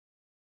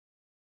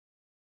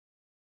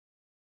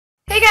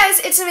Hey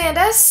guys, it's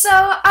Amanda. So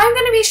I'm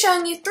going to be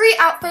showing you 3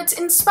 outfits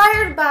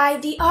inspired by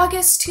the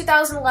August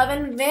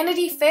 2011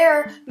 Vanity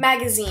Fair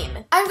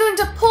magazine. I'm going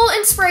to pull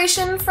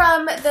inspiration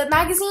from the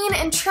magazine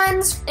and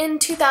trends in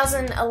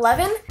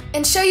 2011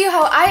 and show you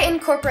how I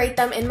incorporate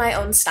them in my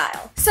own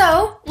style.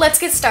 So let's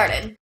get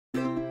started.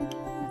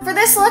 For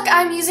this look,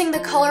 I'm using the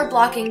color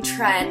blocking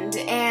trend,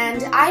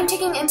 and I'm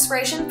taking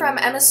inspiration from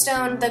Emma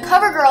Stone, the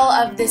cover girl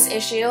of this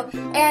issue,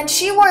 and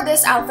she wore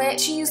this outfit.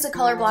 She used the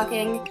color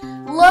blocking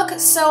look,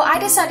 so I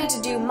decided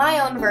to do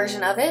my own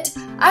version of it.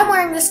 I'm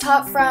wearing this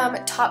top from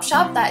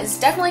Topshop that is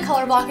definitely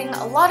color blocking,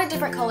 a lot of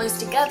different colors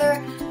together,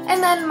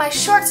 and then my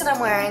shorts that I'm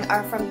wearing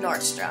are from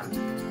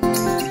Nordstrom.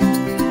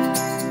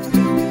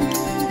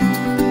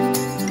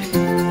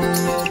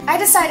 I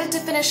decided to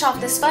finish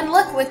off this fun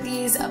look with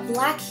these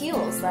black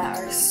heels that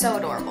are so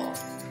adorable.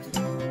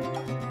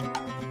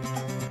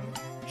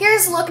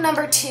 Here's look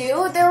number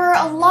 2. There were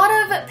a lot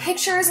of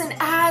pictures and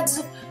ads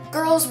of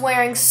girls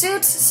wearing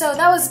suits, so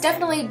that was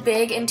definitely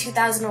big in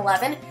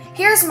 2011.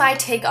 Here's my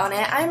take on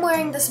it. I'm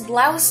wearing this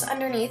blouse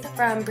underneath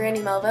from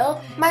Brandy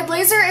Melville. My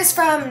blazer is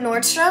from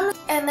Nordstrom,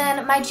 and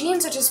then my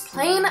jeans are just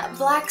plain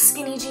black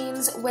skinny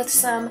jeans with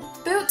some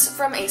boots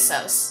from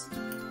ASOS.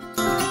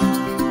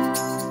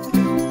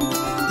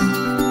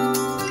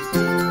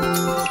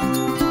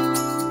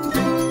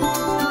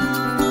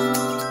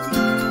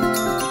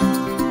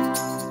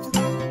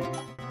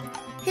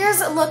 Here's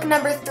look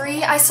number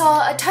 3. I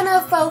saw a ton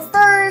of faux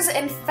furs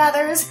and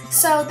feathers,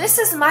 so this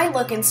is my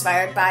look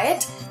inspired by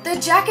it. The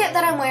jacket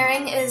that I'm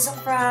wearing is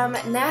from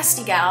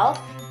Nasty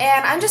Gal,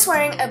 and I'm just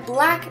wearing a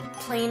black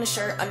plain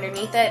shirt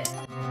underneath it.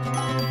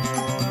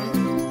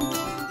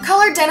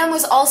 Colored denim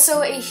was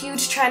also a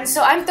huge trend,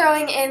 so I'm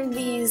throwing in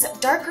these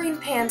dark green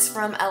pants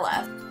from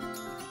LF.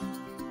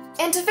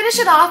 And to finish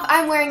it off,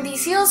 I'm wearing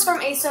these heels from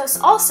ASOS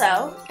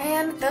also,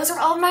 and those are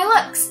all of my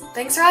looks.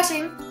 Thanks for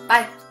watching.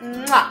 Bye.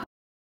 Mwah.